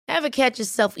Ever catch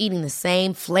yourself eating the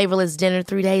same flavorless dinner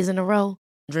 3 days in a row?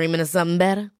 Dreaming of something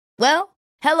better? Well,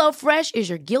 HelloFresh is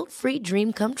your guilt-free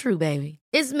dream come true, baby.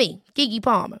 It's me, Keke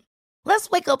Palmer. Let's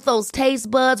wake up those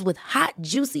taste buds with hot,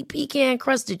 juicy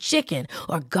pecan-crusted chicken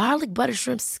or garlic butter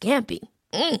shrimp scampi.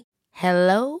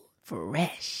 Hello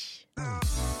Fresh.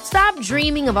 Stop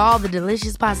dreaming of all the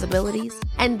delicious possibilities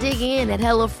and dig in at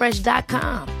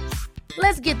HelloFresh.com.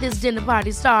 Let's get this dinner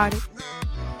party started.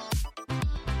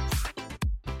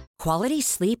 Quality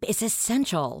sleep is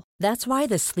essential. That's why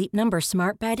the Sleep Number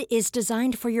Smart Bed is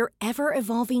designed for your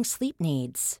ever-evolving sleep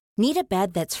needs. Need a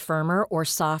bed that's firmer or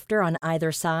softer on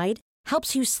either side?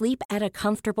 Helps you sleep at a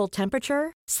comfortable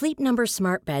temperature? Sleep Number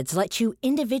Smart Beds let you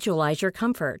individualize your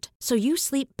comfort, so you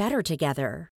sleep better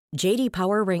together. J.D.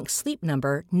 Power ranks Sleep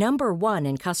Number #1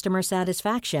 in customer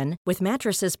satisfaction with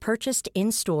mattresses purchased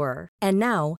in-store. And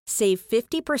now, save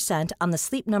 50% on the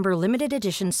Sleep Number Limited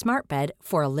Edition Smart Bed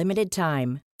for a limited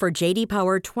time. For J.D.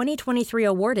 Power 2023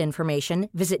 award information,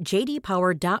 visit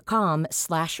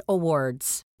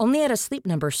jdpower.com/awards. Only at a Sleep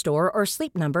Number store or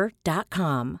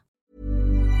sleepnumber.com.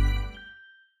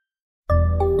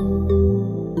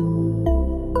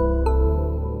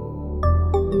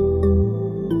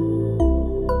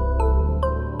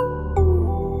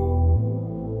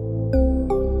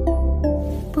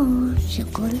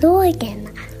 Barnpsykologerna.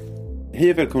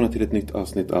 Hej och välkomna till ett nytt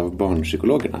avsnitt av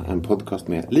Barnpsykologerna. En podcast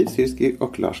med Liv Sirski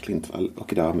och Lars Klintvall.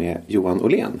 Och idag med Johan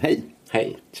Åhlén. Hej!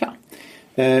 Hej! Tja!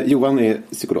 Johan är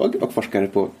psykolog och forskare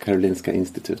på Karolinska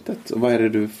institutet. Och vad är det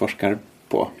du forskar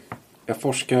på? Jag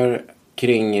forskar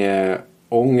kring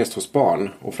ångest hos barn.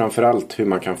 Och framförallt hur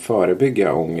man kan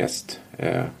förebygga ångest.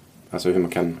 Alltså hur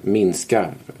man kan minska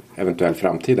eventuell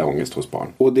framtida ångest hos barn.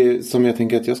 Och det som jag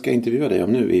tänker att jag ska intervjua dig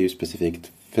om nu är ju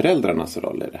specifikt föräldrarnas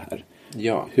roll i det här.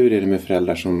 Ja. Hur är det med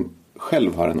föräldrar som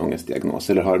själv har en ångestdiagnos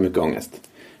eller har mycket ångest?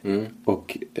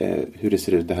 Och hur det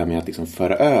ser ut det här med att liksom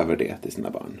föra över det till sina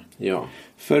barn. Ja.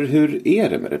 För hur är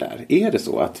det med det där? Är det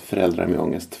så att föräldrar med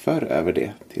ångest för över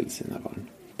det till sina barn?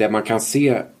 Det man kan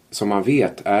se som man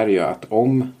vet är ju att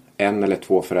om en eller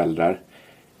två föräldrar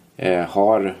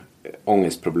har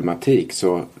ångestproblematik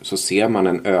så ser man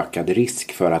en ökad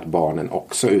risk för att barnen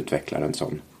också utvecklar en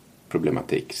sån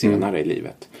problematik senare i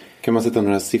livet. Kan man sätta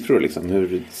några siffror liksom?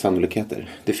 Hur sannolikheter?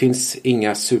 Det finns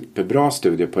inga superbra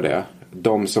studier på det.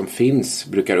 De som finns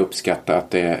brukar uppskatta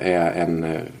att det är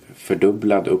en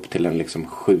fördubblad upp till en liksom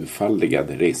 7-faldigad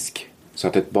risk. Så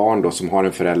att ett barn då som har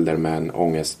en förälder med en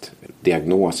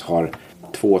ångestdiagnos har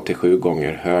 2-7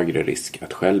 gånger högre risk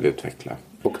att själv utveckla.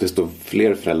 Och desto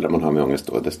fler föräldrar man har med ångest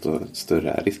då, desto större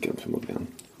är risken förmodligen.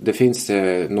 Det finns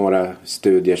några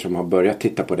studier som har börjat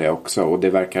titta på det också. Och det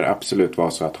verkar absolut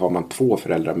vara så att har man 2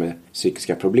 föräldrar med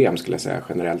psykiska problem skulle jag säga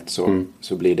generellt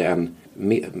så blir det en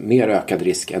mer ökad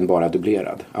risk än bara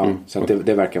dubblerad. Ja, så att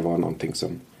det verkar vara någonting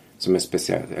som är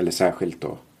speciellt eller särskilt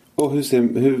då. Och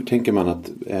hur tänker man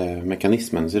att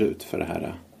mekanismen ser ut för det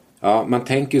här? Ja, man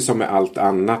tänker ju som med allt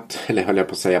annat, eller höll jag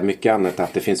på att säga mycket annat,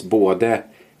 att det finns både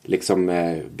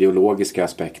liksom biologiska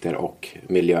aspekter och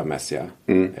miljömässiga.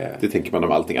 Det tänker man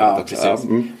om allting annat också. Precis.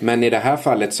 Men i det här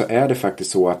fallet så är det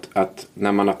faktiskt så att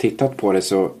när man har tittat på det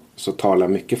så talar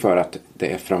mycket för att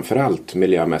det är framförallt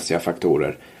miljömässiga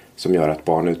faktorer som gör att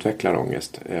barn utvecklar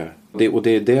ångest. Och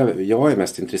det är det jag är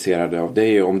mest intresserad av. Det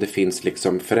är ju om det finns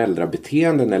liksom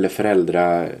föräldrabeteenden eller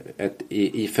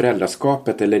i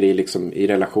föräldraskapet eller i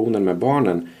relationen med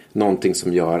barnen någonting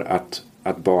som gör att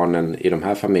barnen i de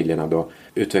här familjerna då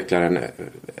utvecklar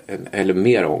eller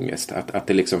mer ångest. Att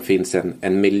det liksom finns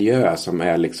en miljö som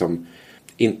är liksom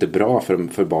inte bra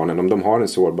för barnen om de har en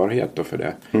sårbarhet då för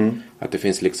det. Att det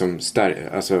finns liksom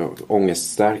alltså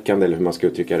ångeststärkande eller hur man ska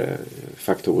uttrycka det,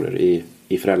 faktorer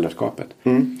i föräldraskapet.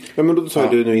 Ja, men då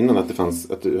sa du nu innan att det fanns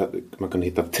man kunde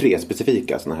hitta 3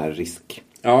 specifika sådana här risk.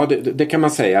 Ja, det kan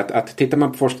man säga. Att tittar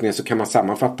man på forskningen så kan man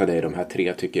sammanfatta det i de här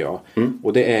 3 tycker jag.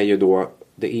 Och det är ju då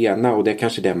det ena, och det är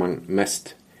kanske det man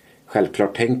mest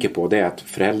självklart tänker på, det är att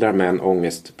föräldrar med en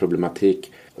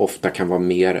ångestproblematik ofta kan vara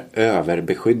mer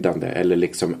överbeskyddande eller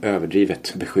liksom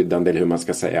överdrivet beskyddande eller hur man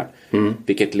ska säga.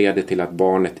 Vilket leder till att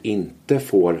barnet inte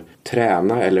får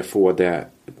träna eller få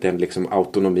den liksom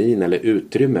autonomin eller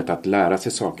utrymmet att lära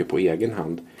sig saker på egen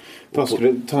hand. Vad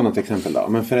skulle du ta något exempel då?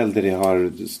 Men förälder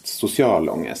har social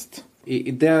ångest.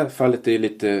 I det fallet är det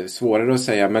lite svårare att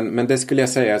säga, men det skulle jag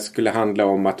säga skulle handla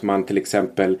om att man till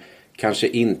exempel kanske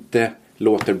inte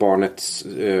låter barnet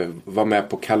vara med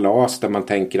på kalas där man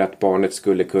tänker att barnet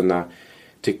skulle kunna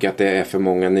tycka att det är för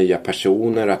många nya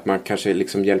personer, att man kanske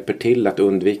liksom hjälper till att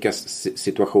undvika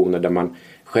situationer där man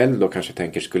själv då kanske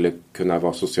tänker skulle kunna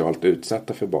vara socialt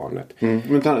utsatta för barnet.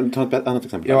 Men ta ett annat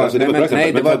exempel. Ja, alltså,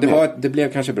 det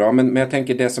blev kanske bra. Men jag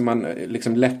tänker det som man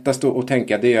liksom lättast att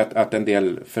tänka, det är att en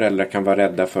del föräldrar kan vara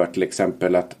rädda för till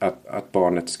exempel att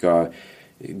barnet ska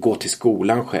gå till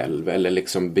skolan själv eller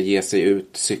liksom bege sig ut,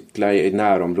 cykla i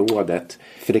närområdet.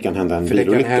 För det kan hända en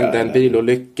bilolycka. Det kan hända en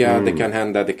bilolycka,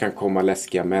 det kan komma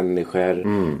läskiga människor.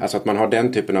 Alltså att man har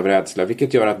den typen av rädsla,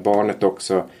 vilket gör att barnet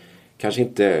också kanske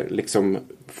inte liksom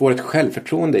får ett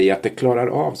självförtroende i att det klarar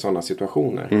av sådana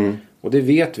situationer. Och det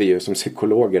vet vi ju som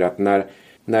psykologer att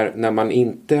när man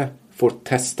inte får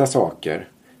testa saker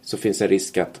så finns det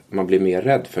risk att man blir mer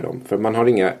rädd för dem. För man har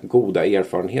inga goda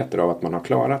erfarenheter av att man har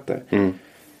klarat det.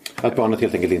 Att barnet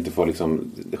helt enkelt inte får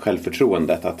liksom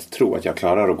självförtroendet att tro att jag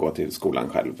klarar att gå till skolan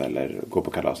själv eller gå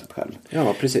på kalaset själv.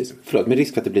 Ja, precis. Förlåt, med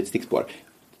risk för att det blir ett stickspår.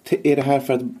 Är det här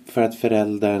för att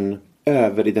föräldern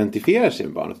överidentifierar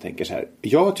sin barn och tänker så här: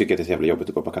 jag tycker att det är så jävla jobbigt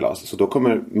att gå på kalas, så då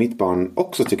kommer mitt barn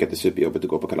också tycka att det är superjobbigt att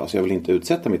gå på kalas. Jag vill inte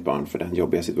utsätta mitt barn för den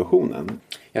jobbiga situationen.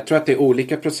 Jag tror att det är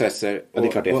olika processer. Ja, det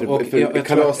är klart det. För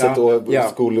kalaset och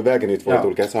skolvägen är ju två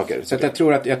olika saker. Så jag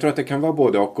tror att det kan vara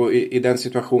både och i den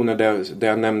situationen där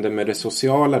jag nämnde med det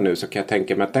sociala nu, så kan jag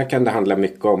tänka mig att där kan det handla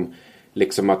mycket om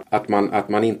liksom att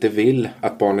man inte vill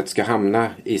att barnet ska hamna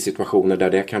i situationer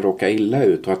där det kan råka illa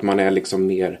ut, och att man är liksom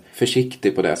mer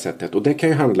försiktig på det sättet. Och det kan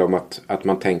ju handla om att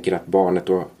man tänker att barnet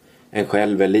och en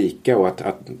själv är lika, och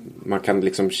att man kan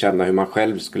liksom känna hur man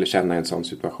själv skulle känna i en sån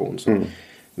situation.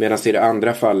 Medan i det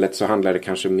andra fallet så handlar det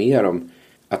kanske mer om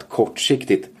att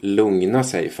kortsiktigt lugna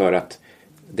sig, för att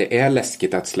det är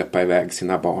läskigt att släppa iväg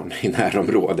sina barn i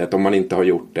närområdet om man inte har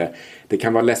gjort det. Det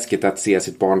kan vara läskigt att se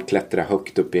sitt barn klättra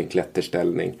högt upp i en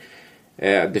klätterställning.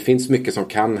 Det finns mycket som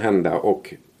kan hända,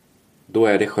 och då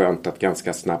är det skönt att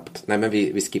ganska snabbt, nej men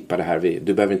vi skippar det här,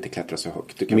 du behöver inte klättra så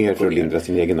högt. Du kan mer för att lindra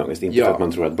sin egen ångest, inte för att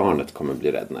man tror att barnet kommer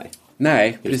bli rädd, nej.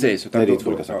 Nej, precis. Utan det är två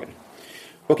olika saker.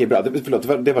 Okej, bra.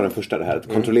 Förlåt, det var den första, det här.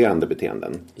 Kontrollerande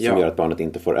beteenden som gör att barnet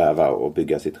inte får öva och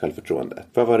bygga sitt självförtroende.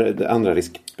 Vad var det andra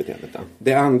riskbeteendet då?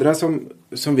 Det andra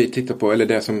som vi tittar på, eller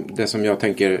det som jag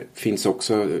tänker finns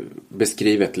också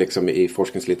beskrivet liksom i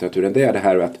forskningslitteraturen, det är det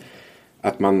här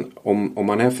att man, om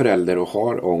man är förälder och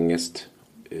har ångest,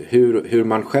 hur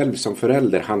man själv som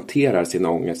förälder hanterar sin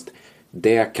ångest,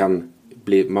 det kan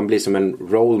man blir som en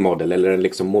role model eller en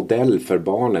liksom modell för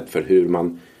barnet för hur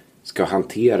man ska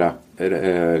hantera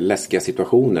läskiga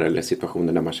situationer eller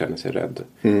situationer där man känner sig rädd.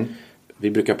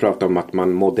 Vi brukar prata om att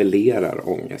man modellerar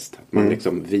ångest. Att man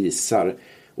liksom visar,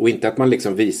 och inte att man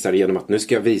liksom visar genom att nu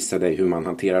ska jag visa dig hur man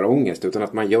hanterar ångest, utan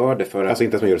att man gör det för att... Alltså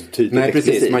inte att man gör det så tydligt. Nej,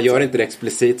 precis. Man gör inte det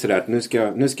explicit sådär att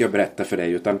nu ska jag berätta för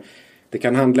dig, utan det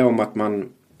kan handla om att man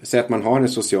säger att man har en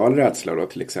social rädsla då,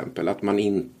 till exempel. Att man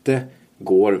inte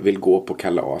vill gå på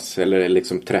kalas eller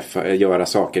liksom göra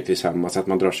saker tillsammans, att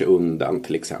man drar sig undan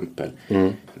till exempel.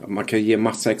 Man kan ge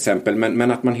massa exempel,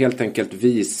 men att man helt enkelt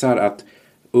visar att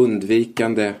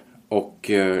undvikande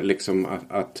och liksom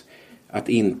att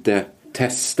inte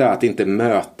testa, att inte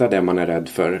möta det man är rädd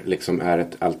för liksom är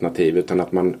ett alternativ, utan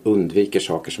att man undviker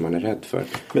saker som man är rädd för.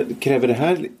 Men kräver det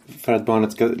här för att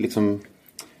barnet ska liksom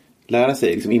lära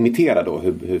sig, liksom imitera då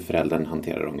hur föräldern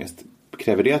hanterar ångest?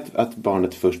 Kräver det att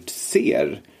barnet först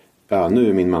ser, nu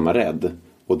är min mamma rädd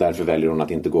och därför väljer hon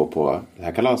att inte gå på det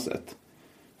här kalaset?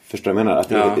 Förstår jag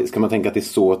menar? Ska man tänka att det är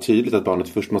så tydligt att barnet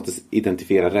först måste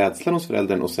identifiera rädslan hos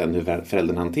föräldern och sen hur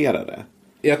föräldern hanterar det?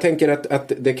 Jag tänker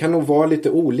att det kan nog vara lite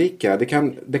olika.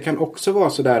 Det kan också vara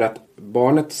så där att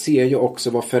barnet ser ju också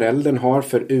vad föräldern har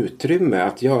för utrymme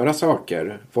att göra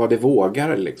saker. Vad det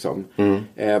vågar liksom.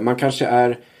 Man kanske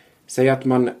är... Säg att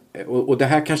man, och det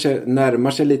här kanske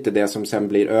närmar sig lite det som sen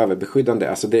blir överbeskyddande.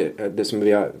 Alltså det som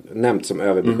vi har nämnt som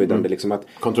överbeskyddande. Liksom att,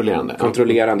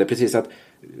 kontrollerande, precis. Att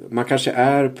man kanske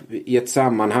är i ett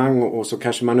sammanhang och så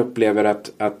kanske man upplever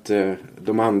att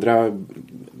de andra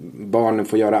barnen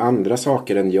får göra andra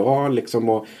saker än jag.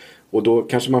 Liksom, och då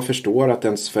kanske man förstår att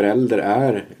ens förälder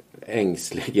är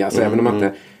ängslig. Alltså även om man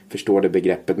inte förstår det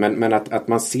begreppet. Men att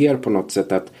man ser på något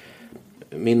sätt att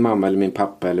min mamma eller min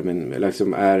pappa eller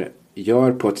liksom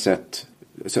gör på ett sätt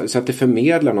så att det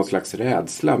förmedlar någon slags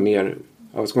rädsla mer,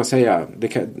 vad ska man säga,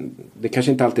 det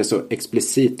kanske inte alltid är så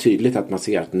explicit tydligt att man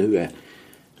ser att nu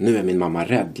är min mamma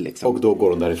rädd liksom. Och då går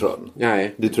hon därifrån?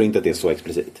 Nej. Du tror inte att det är så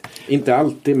explicit? Inte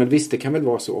alltid, men visst, det kan väl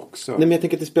vara så också. Nej, men jag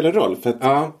tänker att det spelar roll för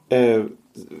att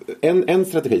en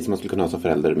strategi som man skulle kunna ha som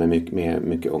förälder med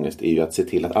mycket ångest är ju att se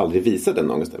till att aldrig visa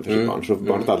den ångesten för sitt barn. Så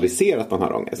barnet aldrig ser att man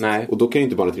har ångest. Nej. Och då kan ju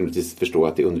inte barnet rimligtvis förstå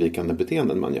att det är undvikande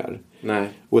beteenden man gör. Nej.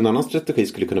 Och en annan strategi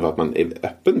skulle kunna vara att man är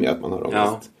öppen med att man har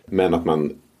ångest. Men att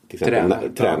man till exempel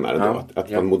tränar då.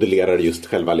 Att man modellerar just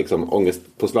själva liksom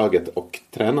ångestpåslaget och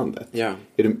tränandet. Ja.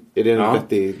 Är det en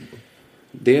vettig...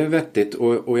 Det är vettigt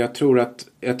och jag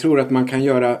tror att man kan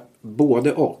göra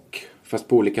både och. Fast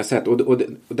på olika sätt. Och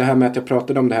det här med att jag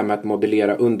pratade om det här med att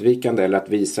modellera undvikande eller att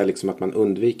visa liksom att man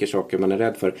undviker saker man är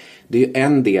rädd för. Det är ju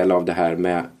en del av det här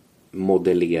med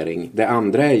modellering. Det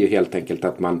andra är ju helt enkelt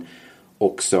att man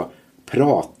också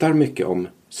pratar mycket om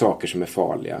saker som är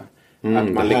farliga.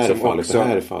 Att man det här liksom är farligt, också, det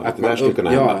här är farligt. att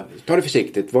man, ta det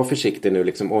försiktigt, var försiktig nu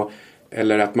liksom.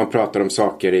 Eller att man pratar om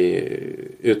saker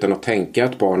utan att tänka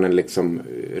att barnen liksom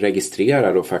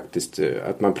registrerar och faktiskt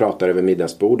att man pratar över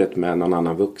middagsbordet med någon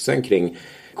annan vuxen kring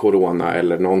corona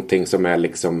eller någonting som är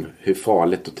liksom hur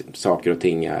farligt saker och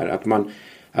ting är.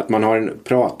 Att man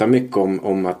pratar mycket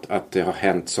om att det har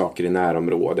hänt saker i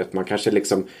närområdet. Man kanske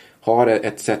liksom har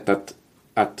ett sätt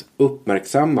att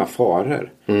uppmärksamma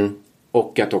faror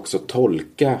och att också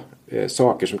tolka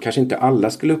saker som kanske inte alla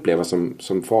skulle uppleva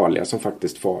som farliga, som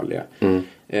faktiskt farliga.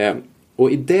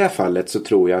 Och i det fallet så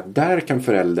tror jag att där kan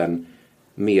föräldern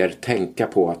mer tänka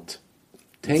på att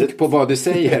tänk på vad du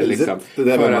säger liksom. Det där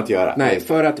behöver man inte göra. Nej,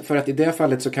 för att i det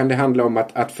fallet så kan det handla om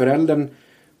att föräldern,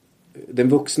 den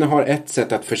vuxna har ett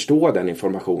sätt att förstå den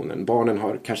informationen. Barnen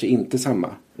har kanske inte samma.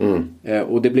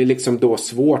 Och det blir liksom då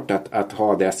svårt att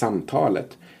ha det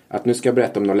samtalet. Att nu ska jag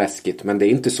berätta om något läskigt, men det är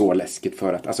inte så läskigt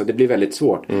för att, alltså det blir väldigt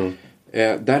svårt.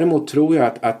 Däremot tror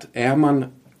jag att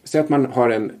säg att man har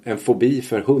en fobi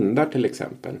för hundar till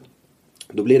exempel.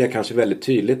 Då blir det kanske väldigt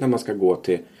tydligt när man ska gå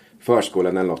till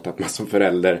förskolan eller något att man som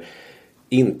förälder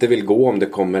inte vill gå om det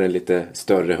kommer en lite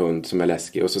större hund som är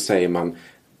läskig. Och så säger man,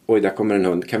 oj där kommer en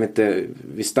hund, kan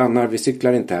vi stannar, vi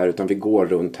cyklar inte här utan vi går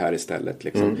runt här istället.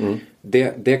 Liksom.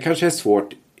 Det kanske är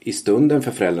svårt i stunden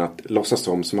för föräldrarna att låtsas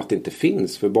som att det inte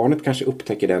finns. För barnet kanske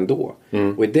upptäcker det ändå.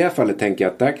 Och i det fallet tänker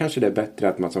jag att där kanske det är bättre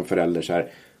att man som förälder så här,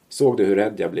 såg du hur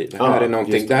rädd jag blir?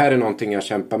 Det här är någonting jag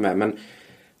kämpar med. Men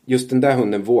just den där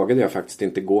hunden vågade jag faktiskt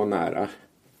inte gå nära.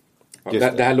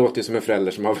 Det här låter ju som en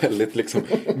förälder som har väldigt liksom,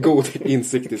 god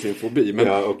insikt i sin fobi. Men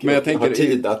jag tänker, har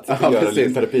tid att göra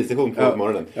en terapisession på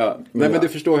morgonen. Men du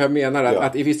förstår hur jag menar.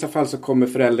 Att i vissa fall så kommer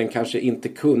föräldern kanske inte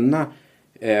kunna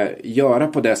göra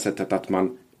på det sättet att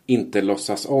man inte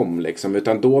låtsas om. Liksom,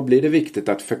 utan då blir det viktigt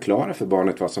att förklara för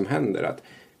barnet vad som händer. Att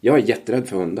jag är jätterädd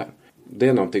för hundar. Det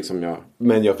är någonting som jag...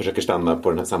 Men jag försöker stanna på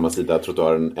den här samma sida av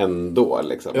trottoaren ändå.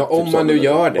 Liksom. Ja, om man nu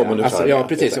gör det. Alltså,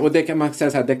 precis. Och det kan man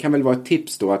säga så här, det kan väl vara ett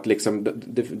tips då. Att liksom,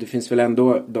 det finns väl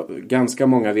ändå... Ganska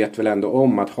många vet väl ändå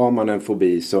om att har man en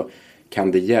fobi så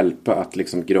kan det hjälpa att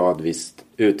liksom gradvis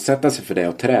utsätta sig för det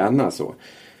och träna så.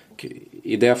 Och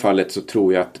i det fallet så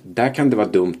tror jag att där kan det vara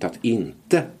dumt att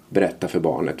inte berätta för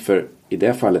barnet. För i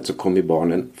det fallet så kommer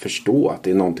barnen förstå att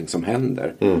det är någonting som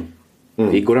händer.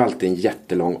 Vi går alltid en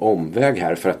jättelång omväg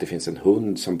här för att det finns en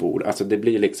hund som bor. Alltså det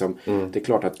blir liksom, det är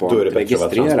klart att barn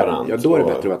registrerar. Ja, då är det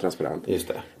bättre att vara transparent. Just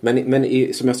det.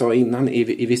 Men som jag sa innan,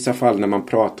 i vissa fall när man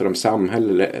pratar om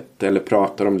samhället eller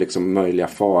pratar om liksom möjliga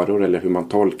faror eller hur man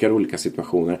tolkar olika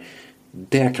situationer.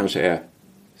 Det kanske är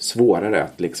svårare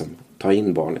att liksom ta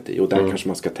in barnet i. Och där kanske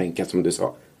man ska tänka som du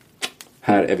sa.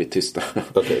 Här är vi tysta.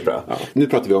 Okej, bra. Ja. Nu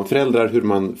pratar vi om föräldrar, hur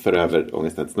man för över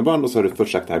ångesten till sina barn. Och så har du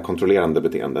först sagt det här kontrollerande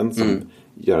beteenden som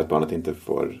gör att barnet inte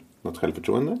får något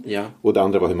självförtroende. Ja. Och det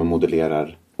andra var hur man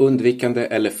modellerar... undvikande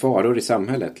eller faror i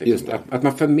samhället. Liksom. Att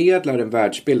man förmedlar en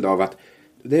världsbild av att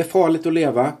det är farligt att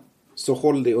leva, så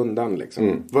håll dig undan.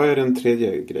 Liksom. Vad är den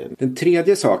tredje grejen? Den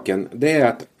tredje saken, det är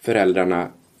att föräldrarna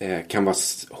kan vara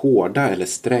hårda eller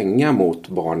stränga mot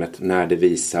barnet när det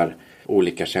visar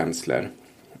olika känslor.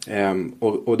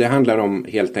 Och det handlar om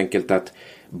helt enkelt att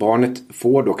barnet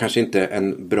får då kanske inte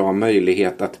en bra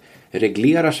möjlighet att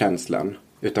reglera känslan,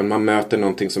 utan man möter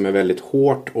någonting som är väldigt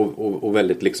hårt och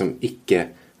väldigt liksom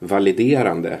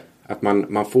icke-validerande. Att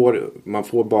man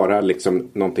får bara liksom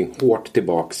någonting hårt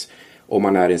tillbaks om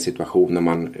man är i en situation när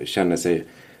man känner sig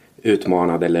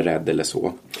utmanad eller rädd eller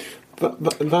så.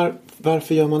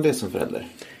 Varför gör man det som förälder?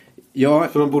 Ja,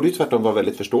 för man borde ju tvärtom vara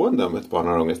väldigt förstående om ett barn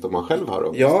har ångest om man själv har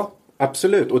ångest. Ja,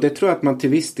 absolut. Och det tror jag att man till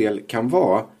viss del kan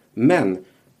vara. Men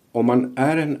om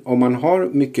man har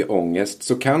mycket ångest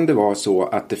så kan det vara så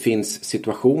att det finns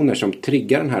situationer som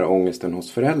triggar den här ångesten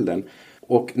hos föräldern.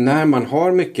 Och när man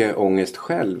har mycket ångest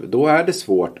själv, då är det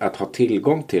svårt att ha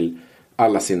tillgång till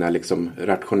alla sina liksom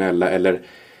rationella, eller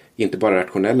inte bara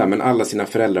rationella, men alla sina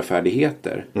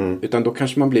föräldrafärdigheter. Utan då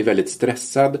kanske man blir väldigt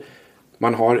stressad.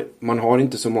 Man har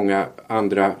inte så många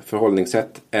andra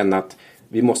förhållningssätt än att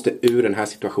vi måste ur den här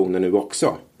situationen nu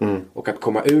också. Och att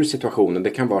komma ur situationen, det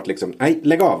kan vara att liksom, nej,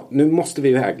 lägg av, nu måste vi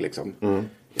iväg liksom.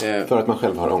 För att man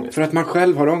själv har ångest. För att man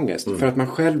själv har ångest. För att man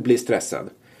själv blir stressad.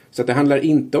 Så att det handlar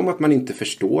inte om att man inte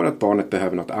förstår att barnet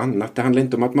behöver något annat. Det handlar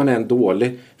inte om att man är en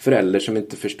dålig förälder som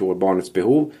inte förstår barnets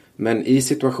behov. Men i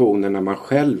situationer när man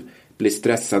själv blir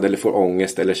stressad eller får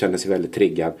ångest eller känner sig väldigt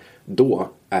triggad, då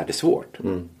är det svårt.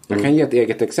 Jag kan ge ett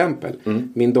eget exempel.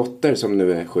 Min dotter som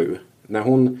nu är 7, när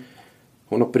hon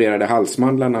opererade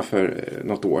halsmandlarna för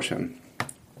något år sedan.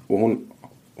 Och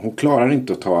hon klarar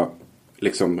inte att ta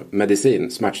liksom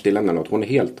medicin, smärtstillande eller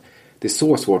något. Det är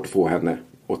så svårt att få henne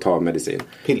att ta medicin.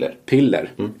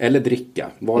 Piller. Eller dricka.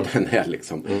 Vad den är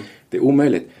liksom. Det är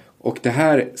omöjligt. Och det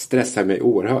här stressar mig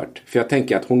oerhört. För jag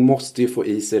tänker att hon måste ju få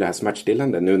i sig det här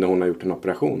smärtstillande nu när hon har gjort en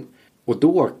operation. Och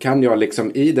då kan jag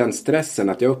liksom i den stressen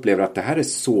att jag upplever att det här är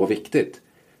så viktigt.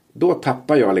 Då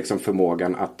tappar jag liksom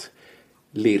förmågan att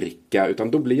lirka.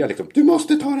 Utan då blir jag liksom, du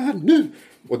måste ta det här nu!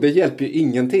 Och det hjälper ju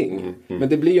ingenting. Men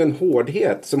det blir ju en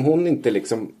hårdhet som hon inte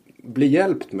liksom blir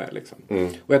hjälpt med. Liksom.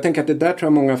 Och jag tänker att det där tror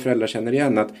jag många föräldrar känner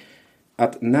igen.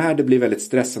 Att när det blir väldigt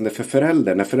stressande för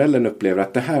föräldern. När föräldern upplever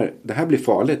att det här blir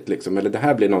farligt. Liksom, eller det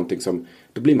här blir någonting som,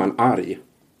 då blir man arg.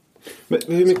 Men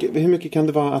hur mycket kan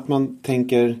det vara att man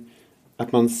tänker,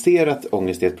 att man ser att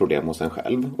ångest är ett problem hos en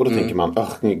själv. Och då tänker man,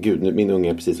 gud, min unge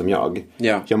är precis som jag.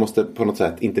 Ja. Jag måste på något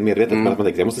sätt, inte medvetet, men att man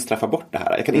tänker, jag måste straffa bort det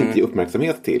här. Jag kan inte ge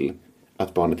uppmärksamhet till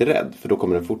att barnet är rädd, för då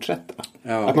kommer den fortsätta.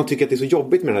 Ja. Att man tycker att det är så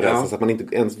jobbigt med den här rädslan så att man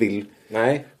inte ens vill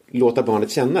låta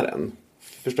barnet känna den.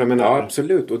 Förstår jag menar? Ja,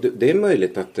 absolut. Och det är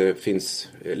möjligt att det finns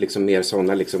liksom mer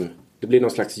sådana, liksom, det blir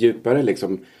någon slags djupare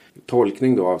liksom,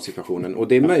 tolkning då av situationen. Och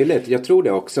det är möjligt, jag tror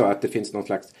det också, att det finns någon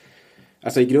slags,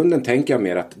 alltså i grunden tänker jag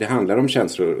mer att det handlar om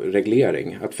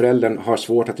känsloreglering. Att föräldern har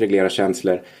svårt att reglera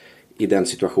känslor i den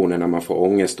situationen när man får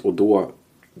ångest, och då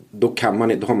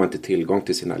har man inte tillgång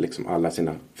till alla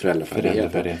sina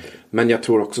föräldrafärdigheter. Men jag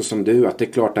tror också som du att det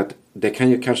är klart att det kan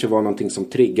ju kanske vara någonting som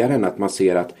triggar en, att man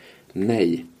ser att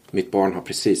nej, mitt barn har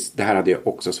precis, det här hade jag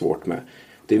också svårt med.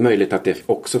 Det är möjligt att det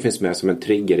också finns med som en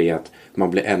trigger i att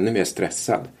man blir ännu mer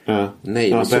stressad.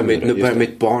 Nej, nu börjar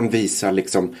mitt barn visa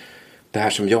liksom det här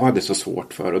som jag hade så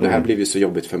svårt för, och det här blev ju så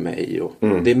jobbigt för mig. Och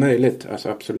det är möjligt, alltså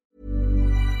absolut.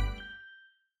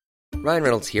 Ryan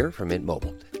Reynolds here from Mint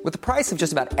Mobile. With the price of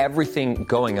just about everything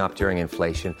going up during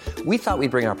inflation, we thought we'd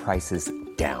bring our prices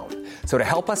down. So to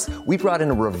help us, we brought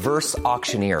in a reverse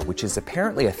auctioneer, which is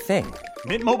apparently a thing.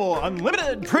 Mint Mobile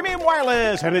Unlimited Premium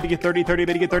Wireless. How to get 30, 30,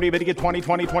 how to get 30, how to get 20,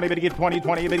 20, 20, how to get 20,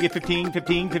 20, how to get 15,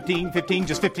 15, 15, 15,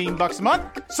 just $15 a month?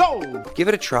 Sold! Give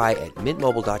it a try at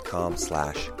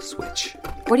mintmobile.com/switch.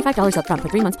 $45 up front for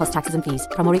 3 months plus taxes and fees.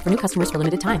 Promo rate for new customers for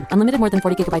limited time. Unlimited more than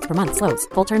 40 gigabytes per month. Slows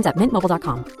full terms at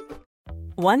mintmobile.com.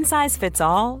 One size fits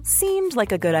all seemed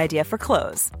like a good idea for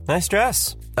clothes. Nice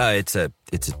dress. It's a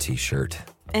t-shirt.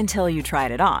 Until you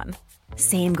tried it on.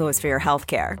 Same goes for your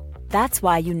healthcare. That's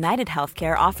why United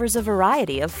Healthcare offers a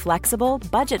variety of flexible,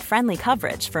 budget-friendly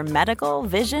coverage for medical,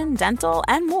 vision, dental,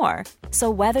 and more. So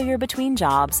whether you're between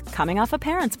jobs, coming off a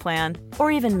parent's plan,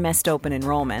 or even missed open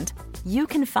enrollment, you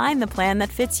can find the plan that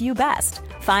fits you best.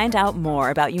 Find out more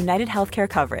about United Healthcare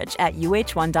coverage at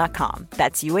uh1.com.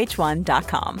 That's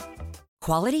uh1.com.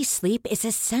 Quality sleep is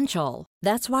essential.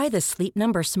 That's why the Sleep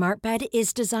Number Smart Bed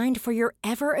is designed for your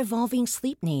ever-evolving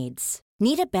sleep needs.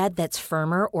 Need a bed that's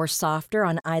firmer or softer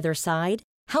on either side?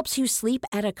 Helps you sleep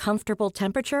at a comfortable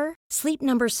temperature? Sleep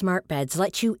Number Smart Beds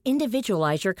let you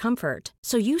individualize your comfort,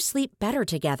 so you sleep better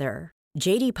together.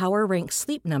 JD Power ranks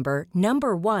Sleep Number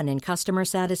 #1 in customer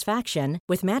satisfaction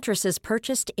with mattresses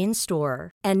purchased in-store.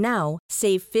 And now,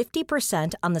 save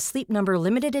 50% on the Sleep Number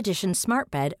Limited Edition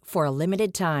Smart Bed for a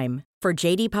limited time. For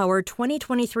JD Power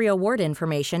 2023 award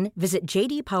information, visit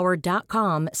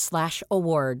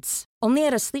jdpower.com/awards. Only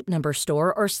at a Sleep Number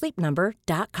store or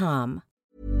sleepnumber.com.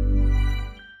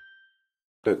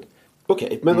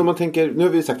 Okej, men om man tänker, nu har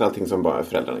vi sagt allting som bara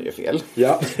föräldrarna gör fel.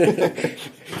 Ja,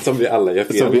 som vi alla gör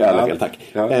fel. Som vi alla gör fel, tack.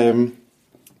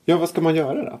 Ja, vad ska man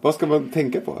göra då? Vad ska man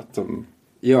tänka på?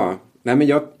 Ja, nej men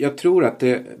jag tror att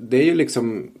det är ju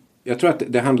liksom, jag tror att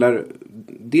det handlar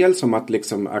dels om att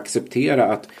liksom acceptera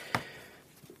att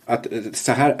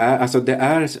så här är, alltså det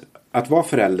är, att vara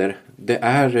förälder, det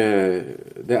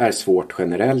är svårt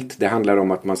generellt. Det handlar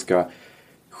om att man ska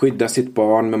skydda sitt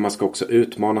barn, men man ska också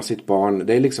utmana sitt barn.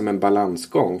 Det är liksom en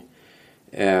balansgång.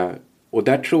 Och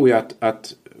där tror jag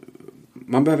att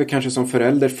man behöver kanske som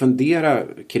förälder fundera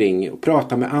kring och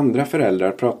prata med andra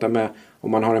föräldrar. Prata med,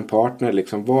 om man har en partner,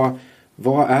 liksom,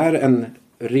 vad är en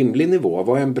rimlig nivå?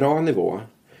 Vad är en bra nivå?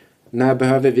 När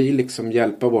behöver vi liksom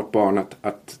hjälpa vårt barn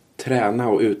att träna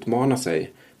och utmana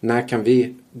sig? När kan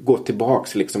vi gå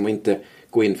tillbaks liksom och inte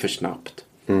gå in för snabbt?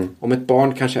 Om ett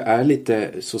barn kanske är lite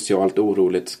socialt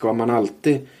oroligt, ska man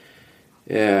alltid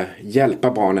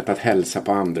hjälpa barnet att hälsa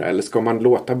på andra? Eller ska man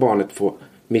låta barnet få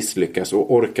misslyckas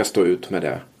och orka stå ut med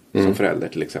det som förälder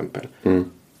till exempel.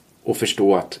 Och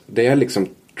förstå att det är liksom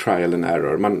trial and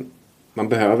error. Man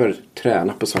behöver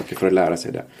träna på saker för att lära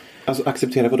sig det. Alltså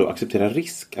acceptera vad då? Acceptera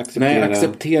risk?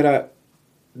 Acceptera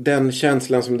den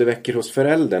känslan som det väcker hos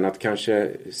föräldern. Att kanske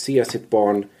se sitt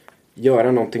barn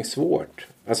göra någonting svårt.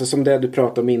 Alltså som det du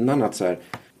pratade om innan. Att så här,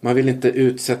 man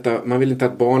vill inte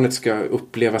att barnet ska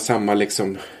uppleva samma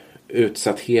liksom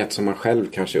utsatthet som man själv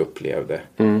kanske upplevde.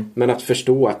 Men att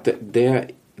förstå att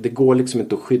det går liksom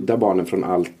inte att skydda barnen från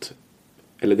allt.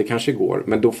 Eller det kanske går,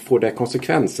 men då får det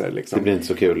konsekvenser. Liksom. Det blir inte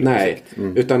så kul. Nej,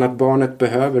 utan att barnet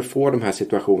behöver få de här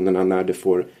situationerna när det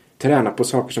får träna på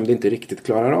saker som det inte riktigt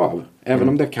klarar av. Även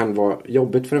om det kan vara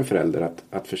jobbigt för en förälder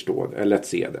att förstå det, eller att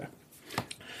se det.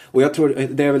 Och jag tror,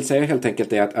 det jag vill säga helt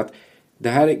enkelt är att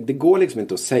det går liksom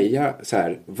inte att säga så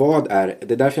här,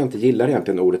 det är därför jag inte gillar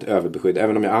egentligen ordet överbeskydd,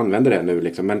 även om jag använder det nu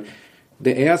liksom. Men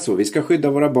det är så, vi ska skydda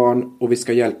våra barn och vi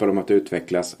ska hjälpa dem att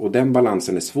utvecklas, och den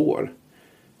balansen är svår.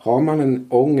 Har man en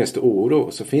ångest och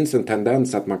oro så finns en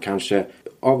tendens att man kanske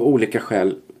av olika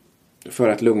skäl, för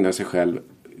att lugna sig själv,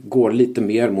 går lite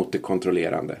mer mot det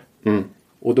kontrollerande.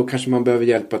 Och då kanske man behöver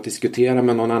hjälp att diskutera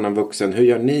med någon annan vuxen. Hur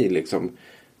gör ni liksom?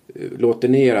 Låter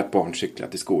ni ert barn cykla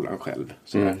till skolan själv?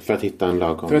 För att hitta en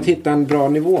lagom... För att hitta en bra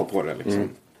nivå på det liksom.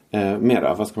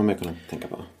 Mera, vad ska man mer kunna tänka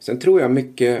på? Sen tror jag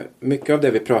mycket av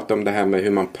det vi pratar om, det här med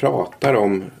hur man pratar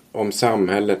om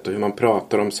samhället och hur man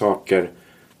pratar om saker,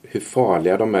 hur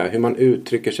farliga de är, hur man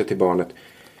uttrycker sig till barnet.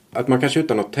 Att man kanske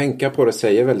utan att tänka på det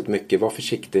säger väldigt mycket, var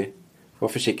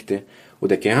försiktig. Och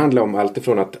det kan ju handla om allt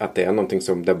ifrån att det är någonting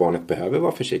som där barnet behöver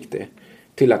vara försiktig,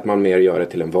 till att man mer gör det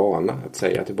till en vana att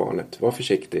säga till barnet, var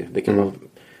försiktig. Det kan vara,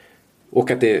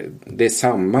 och att det är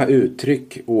samma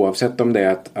uttryck oavsett om det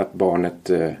är att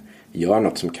barnet gör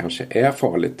något som kanske är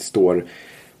farligt.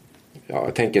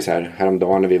 Jag tänker så här,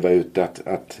 häromdagen när vi var ute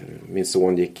att min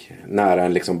son gick nära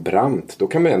en liksom brant. Då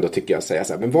kan man ändå tycka säga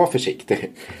så här, men var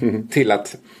försiktig. Till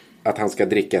att han ska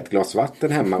dricka ett glas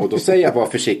vatten hemma. Och då säger jag var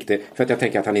försiktig för att jag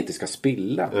tänker att han inte ska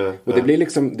spilla. Och det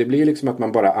blir liksom att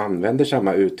man bara använder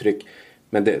samma uttryck.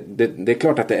 Men det är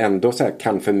klart att det ändå så här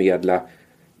kan förmedla,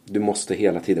 du måste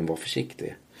hela tiden vara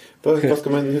försiktig. Hur ska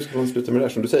man sluta med det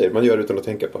här som du säger? Man gör det utan att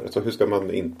tänka på det. Så hur ska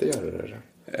man inte göra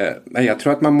det? Jag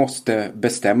tror att man måste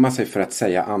bestämma sig för att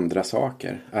säga andra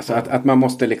saker. Alltså att man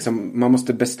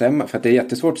måste bestämma. För att det är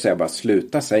jättesvårt att säga bara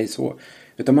sluta, säg så.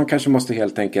 Utan man kanske måste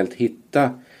helt enkelt hitta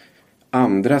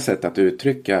andra sätt att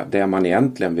uttrycka det man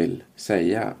egentligen vill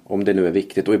säga. Om det nu är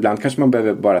viktigt. Och ibland kanske man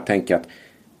behöver bara tänka att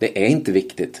det är inte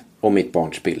viktigt om mitt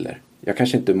barn spiller. Jag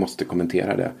kanske inte måste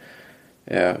kommentera det.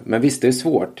 Men visst, det är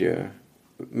svårt ju.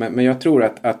 Men jag tror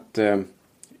att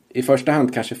i första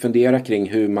hand kanske fundera kring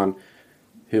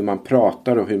hur man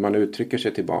pratar och hur man uttrycker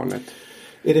sig till barnet.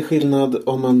 Är det skillnad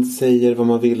om man säger vad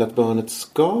man vill att barnet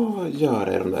ska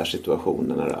göra i de där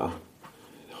situationerna då?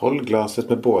 Håll glaset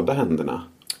med båda händerna.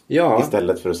 Ja.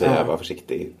 Istället för att säga var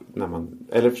försiktig när man,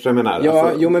 eller förstår jag menar? Ja,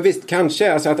 alltså, jo men visst,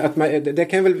 kanske alltså att man, det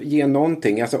kan väl ge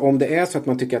någonting, alltså om det är så att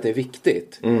man tycker att det är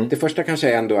viktigt. Det första kanske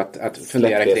är ändå att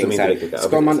fundera kring så här,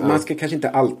 ska man ska kanske inte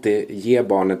alltid ge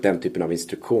barnet den typen av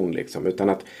instruktion liksom, utan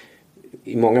att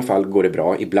i många fall går det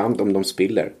bra, ibland om de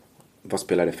spiller, vad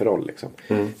spelar det för roll liksom?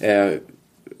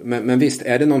 Men visst,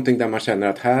 är det någonting där man känner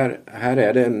att här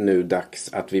är det nu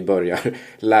dags att vi börjar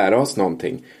lära oss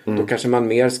någonting. Då kanske man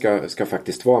mer ska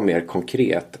faktiskt vara mer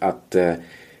konkret. Att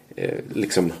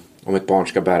liksom, om ett barn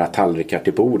ska bära tallrikar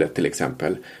till bordet till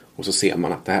exempel. Och så ser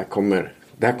man att det här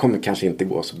kommer kanske inte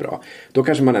gå så bra. Då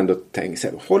kanske man ändå tänker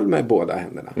sig, håll med båda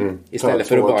händerna. Istället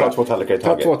för att bara ta två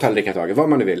tallrikar i taget. Vad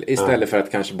man nu vill. Istället för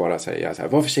att kanske bara säga så här,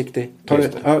 var försiktig.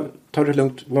 Ta det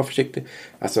lugnt, var försiktig.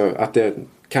 Alltså att det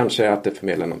kanske att det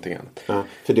förmedlar någonting annat. Ja,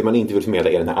 för det man inte vill förmedla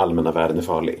är den här allmänna världen är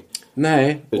farlig.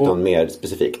 Nej. Utan mer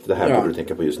specifikt. Det här borde du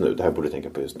tänka på just nu. Det här borde du tänka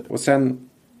på just nu. Och sen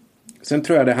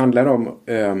tror jag det handlar om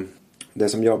det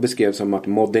som jag beskrev som att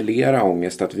modellera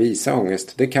ångest, att visa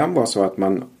ångest. Det kan vara så att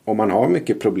om man har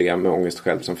mycket problem med ångest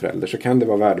själv som förälder, så kan det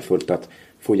vara värdefullt att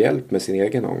få hjälp med sin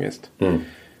egen ångest.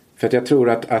 För att jag tror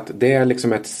att det är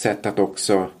liksom ett sätt att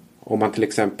också, om man till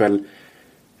exempel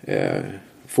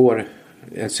får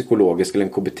en psykologisk eller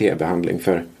en KBT-behandling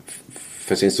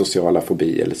för sin sociala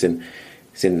fobi eller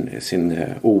sin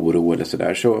oro eller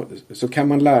sådär, så kan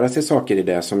man lära sig saker i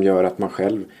det som gör att man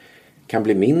själv kan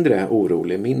bli mindre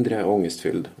orolig, mindre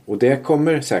ångestfylld. Och det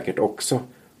kommer säkert också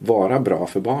vara bra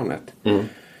för barnet.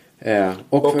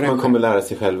 Och man kommer lära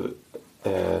sig själv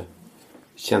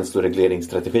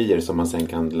känsloregleringsstrategier som man sen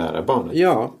kan lära barnet.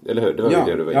 Ja. Eller hur? Det var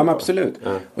det du var inne på. Absolut.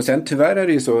 Ja. Och sen tyvärr är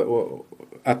det ju så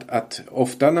att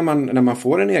ofta när man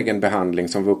får en egen behandling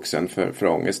som vuxen för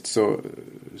ångest,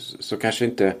 så kanske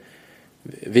inte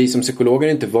vi som psykologer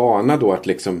är inte vana då att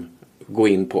liksom gå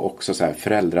in på också så här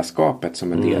föräldraskapet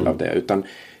som en del av det. Utan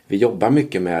vi jobbar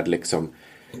mycket med liksom,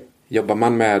 jobbar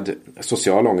man med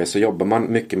social ångest så jobbar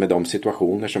man mycket med de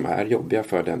situationer som är jobbiga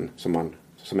för den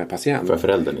som är patient. För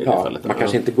föräldern i det fallet. Man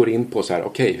kanske inte går in på så här,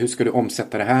 okej, hur ska du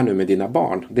omsätta det här nu med dina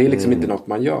barn? Det är liksom inte något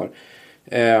man gör.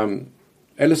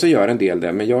 Eller så gör en del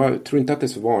det, men jag tror inte att det är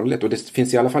så vanligt. Och det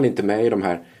finns i alla fall inte med i de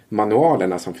här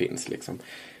manualerna som finns liksom.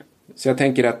 Så jag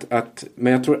tänker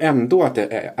men jag tror ändå att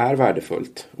det är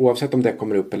värdefullt. Oavsett om det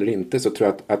kommer upp eller inte så tror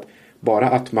jag att bara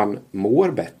att man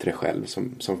mår bättre själv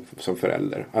som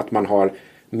förälder. Att man har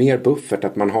mer buffert,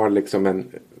 att man har liksom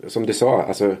som du sa,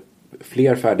 alltså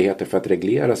fler färdigheter för att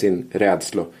reglera sin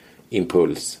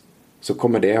rädsloimpuls. Så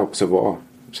kommer det också vara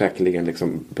säkerligen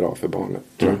liksom bra för barnet,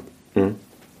 tror jag.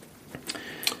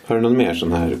 Har du någon mer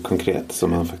sån här konkret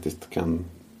som man faktiskt kan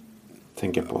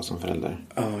tänka på som förälder?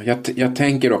 Ja, jag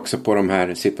tänker också på de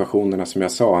här situationerna som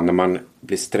jag sa, när man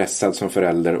blir stressad som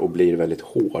förälder och blir väldigt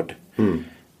hård.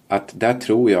 Att där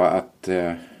tror jag att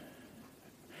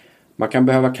man kan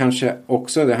behöva kanske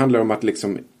också, det handlar om att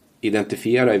liksom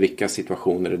identifiera i vilka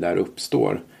situationer det där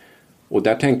uppstår. Och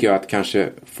där tänker jag att kanske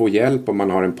få hjälp om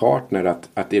man har en partner,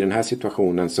 att i den här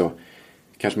situationen så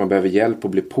kanske man behöver hjälp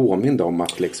och bli påmind om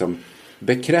att liksom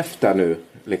bekräfta nu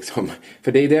liksom.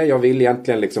 För det är det jag vill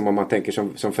egentligen liksom, om man tänker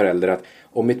som förälder, att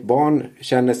om mitt barn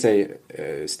känner sig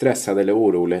stressad eller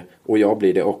orolig och jag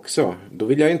blir det också, då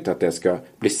vill jag inte att det ska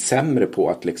bli sämre på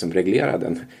att liksom reglera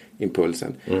den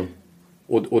impulsen.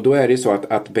 Och då är det så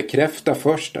att bekräfta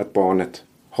först att barnet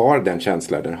har den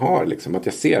känsla den har liksom, att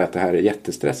jag ser att det här är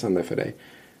jättestressande för dig.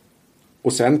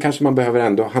 Och sen kanske man behöver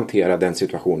ändå hantera den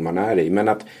situation man är i, men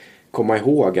att komma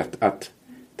ihåg att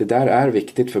det där är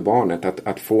viktigt för barnet,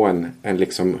 att få en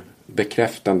liksom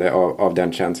bekräftande av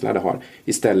den känsla det har.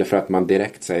 Istället för att man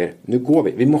direkt säger, nu går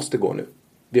vi måste gå nu.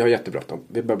 Vi har jättebråttom,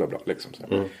 vi bla bla bla liksom så.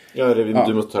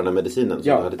 Du måste ta den här medicinen.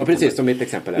 Ja, och precis som mitt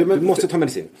exempel är. Du måste ta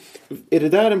medicin. Är det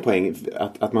där en poäng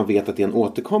att man vet att det är en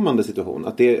återkommande situation?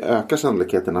 Att det ökar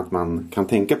sannolikheten att man kan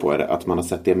tänka på det, att man har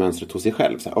sett det mönstret hos sig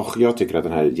själv. Jag tycker att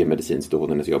den här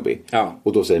ge-medicinsituationen är så jobbig. Ja.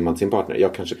 Och då säger man till sin partner,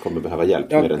 jag kanske kommer behöva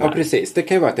hjälp med den här. Ja, precis. Det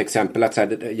kan ju vara ett exempel att så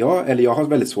här, jag har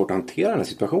väldigt svårt att hantera den här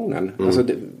situationen. Alltså,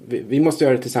 vi måste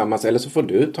göra det tillsammans, eller så får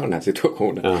du ta den här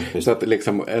situationen. Ja, så att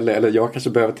liksom, eller jag kanske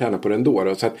behöver träna på den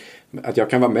då. Så att jag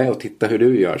kan vara med och titta hur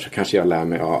du gör, så kanske jag lär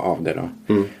mig av det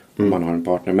då. Om man har en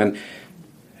partner. Men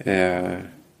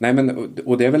nej, men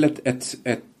och det är väl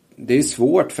det är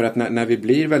svårt, för att när vi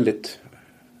blir väldigt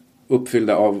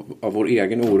uppfyllda av vår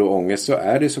egen oro och ångest, så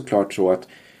är det såklart så att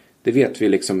det vet vi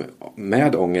liksom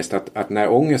med ångest, att när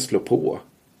ångest slår på,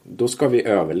 då ska vi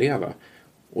överleva.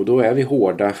 Och då är vi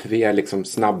hårda, vi är liksom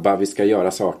snabba, vi ska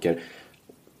göra saker.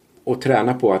 Och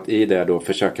träna på att i det då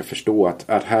försöka förstå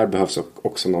att här behövs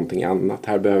också någonting annat.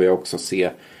 Här behöver jag också se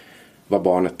vad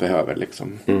barnet behöver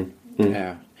liksom.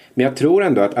 Men jag tror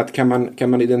ändå att kan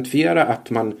man identifiera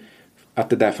att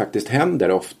det där faktiskt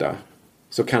händer ofta,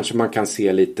 så kanske man kan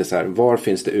se lite så här, var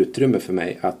finns det utrymme för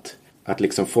mig att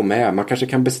liksom få med. Man kanske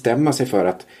kan bestämma sig för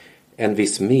att en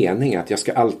viss mening, att jag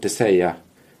ska alltid säga,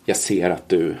 jag ser att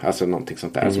du, alltså någonting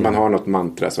sånt där. Så man har något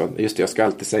mantra, så just det, jag ska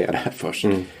alltid säga det här först.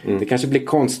 Det kanske blir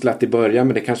konstlat i början,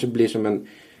 men det kanske blir som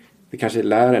det kanske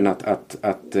lär en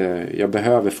att jag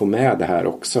behöver få med det här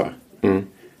också.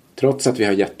 Trots att vi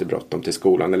har jättebråttom till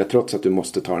skolan, eller trots att du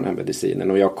måste ta den här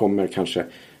medicinen, och jag kommer kanske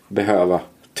behöva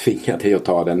tvinga dig att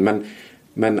ta den,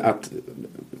 men att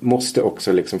måste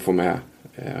också liksom få med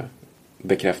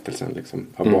bekräftelsen liksom,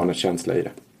 av barnets känsla i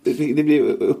det. Det blir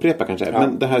upprepa kanske.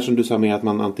 Men det här som du sa med att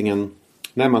man antingen,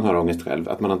 när man har ångest själv,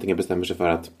 att man antingen bestämmer sig för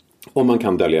att om man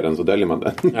kan dölja den så döljer man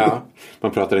den. Ja.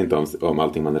 Man pratar inte om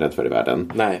allting man är rädd för i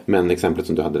världen. Nej. Men exemplet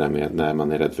som du hade där med när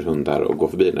man är rädd för hundar och går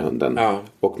förbi den här hunden. Ja.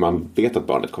 Och man vet att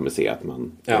barnet kommer se att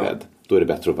man är rädd. Då är det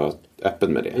bättre att vara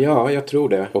öppen med det. Ja, jag tror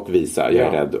det. Och visa, jag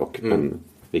är rädd men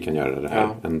vi kan göra det här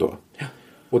ändå. Ja.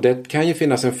 Och det kan ju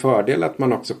finnas en fördel att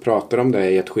man också pratar om det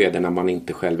i ett skede när man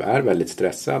inte själv är väldigt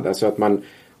stressad. Alltså att man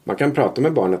kan prata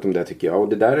med barnet om det, tycker jag. Och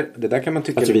det där kan man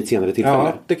tycka... Alltså vid ett senare tillfälle?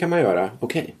 Ja, det kan man göra.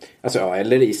 Okej. Alltså,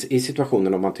 eller i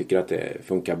situationen om man tycker att det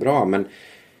funkar bra. Men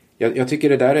jag tycker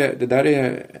det där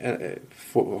är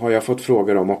har jag fått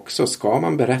frågor om också. Ska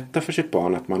man berätta för sitt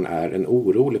barn att man är en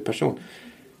orolig person?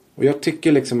 Och jag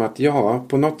tycker liksom att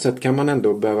på något sätt kan man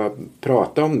ändå behöva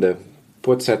prata om det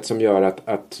på ett sätt som gör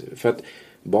att för att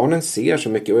barnen ser så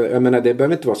mycket. Jag menar, det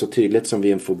behöver inte vara så tydligt som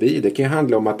vid en fobi. Det kan ju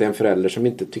handla om att det är en förälder som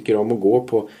inte tycker om att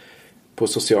gå på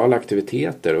sociala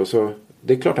aktiviteter. Och så,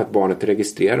 det är klart att barnet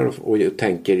registrerar och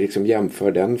tänker, liksom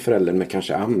jämför den föräldern med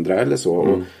kanske andra eller så.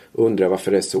 Och undrar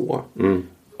varför det är så.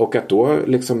 Och att då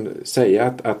liksom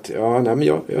säga att men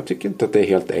jag tycker inte att det är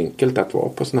helt enkelt att vara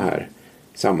på såna här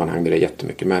sammanhang där det är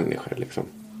jättemycket människor liksom.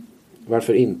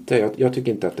 Varför inte? Jag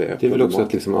tycker inte att det är... Det är väl också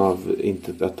att, liksom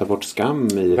att ta bort skam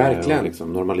i verkligen. Det och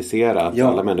liksom normalisera att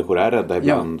alla människor är rädda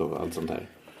ibland och allt sånt där.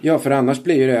 Ja, för annars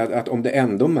blir det att om det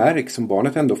ändå märks, om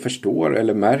barnet ändå förstår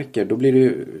eller märker, då blir det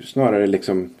ju snarare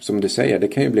liksom, som du säger, det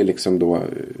kan ju bli liksom då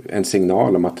en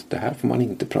signal om att det här får man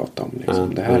inte prata om.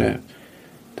 Liksom. Det här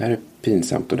är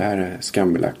pinsamt och det här är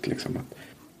skambelagt liksom.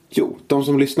 Jo, de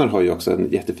som lyssnar har ju också en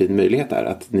jättefin möjlighet där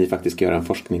att ni faktiskt ska göra en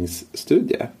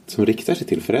forskningsstudie som riktar sig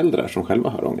till föräldrar som själva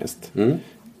har ångest.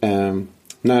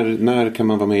 När kan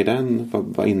man vara med i den?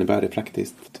 Vad innebär det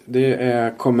praktiskt?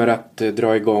 Det kommer att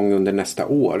dra igång under nästa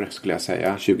år skulle jag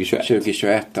säga.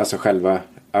 2021, alltså själva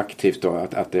aktivt då.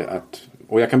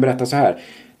 Och jag kan berätta så här.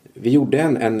 Vi gjorde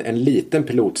en liten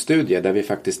pilotstudie där vi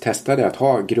faktiskt testade att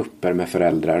ha grupper med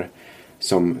föräldrar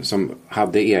som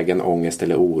hade egen ångest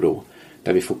eller oro.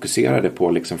 Där vi fokuserade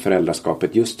på liksom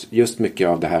föräldraskapet, just mycket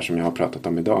av det här som jag har pratat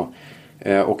om idag.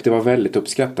 Och det var väldigt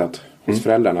uppskattat hos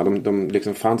föräldrarna. De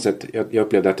liksom jag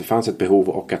upplevde att det fanns ett behov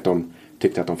och att de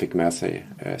tyckte att de fick med sig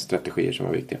strategier som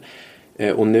var viktiga.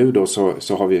 Och nu då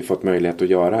så har vi fått möjlighet att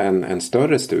göra en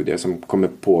större studie som kommer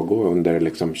pågå under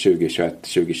liksom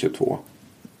 2021-2022.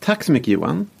 Tack så mycket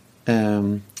Johan.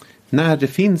 När det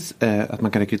finns att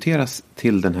man kan rekryteras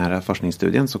till den här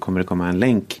forskningsstudien så kommer det komma en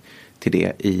länk till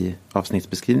det i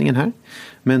avsnittsbeskrivningen här.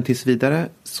 Men tills vidare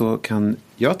så kan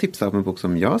jag tipsa om en bok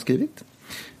som jag har skrivit.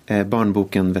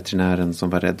 Barnboken Veterinären som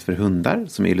var rädd för hundar,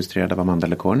 som är illustrerad av Amanda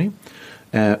Lecorni.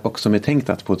 Och som är tänkt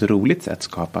att på ett roligt sätt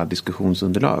skapa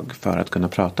diskussionsunderlag för att kunna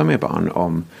prata med barn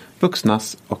om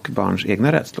vuxnas och barns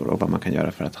egna rädslor och vad man kan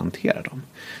göra för att hantera dem.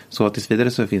 Så tills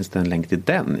vidare så finns det en länk till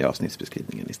den i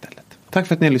avsnittsbeskrivningen istället. Tack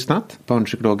för att ni har lyssnat.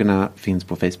 Barnpsykologerna finns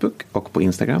på Facebook och på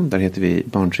Instagram. Där heter vi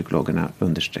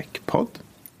barnpsykologerna_podd.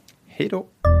 Hej då!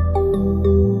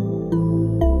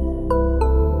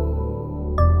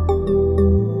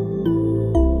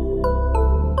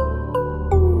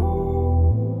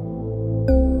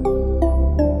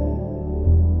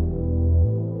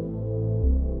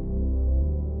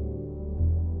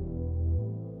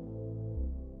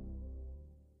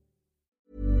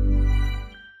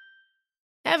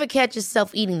 Ever catch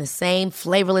yourself eating the same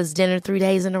flavorless dinner 3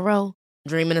 days in a row?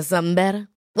 Dreaming of something better?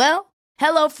 Well,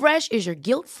 HelloFresh is your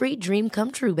guilt-free dream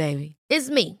come true, baby. It's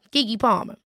me, Keke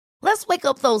Palmer. Let's wake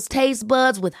up those taste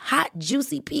buds with hot,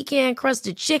 juicy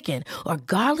pecan-crusted chicken or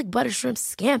garlic butter shrimp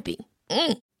scampi.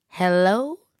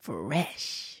 Hello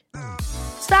Fresh.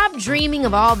 Stop dreaming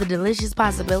of all the delicious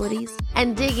possibilities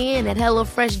and dig in at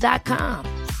HelloFresh.com.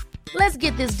 Let's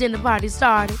get this dinner party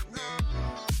started.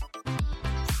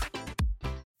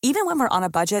 Even when we're on a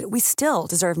budget, we still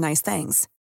deserve nice things.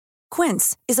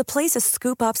 Quince is a place to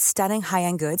scoop up stunning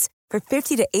high-end goods for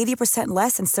 50 to 80%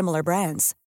 less than similar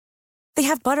brands. They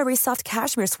have buttery soft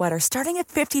cashmere sweaters starting at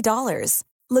 $50,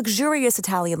 luxurious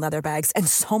Italian leather bags, and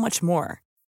so much more.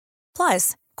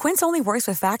 Plus, Quince only works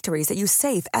with factories that use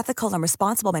safe, ethical, and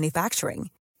responsible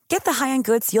manufacturing. Get the high-end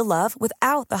goods you'll love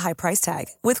without the high price tag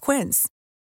with Quince.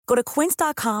 Go to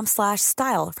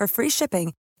quince.com/style for free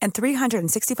shipping and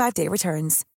 365-day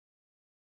returns.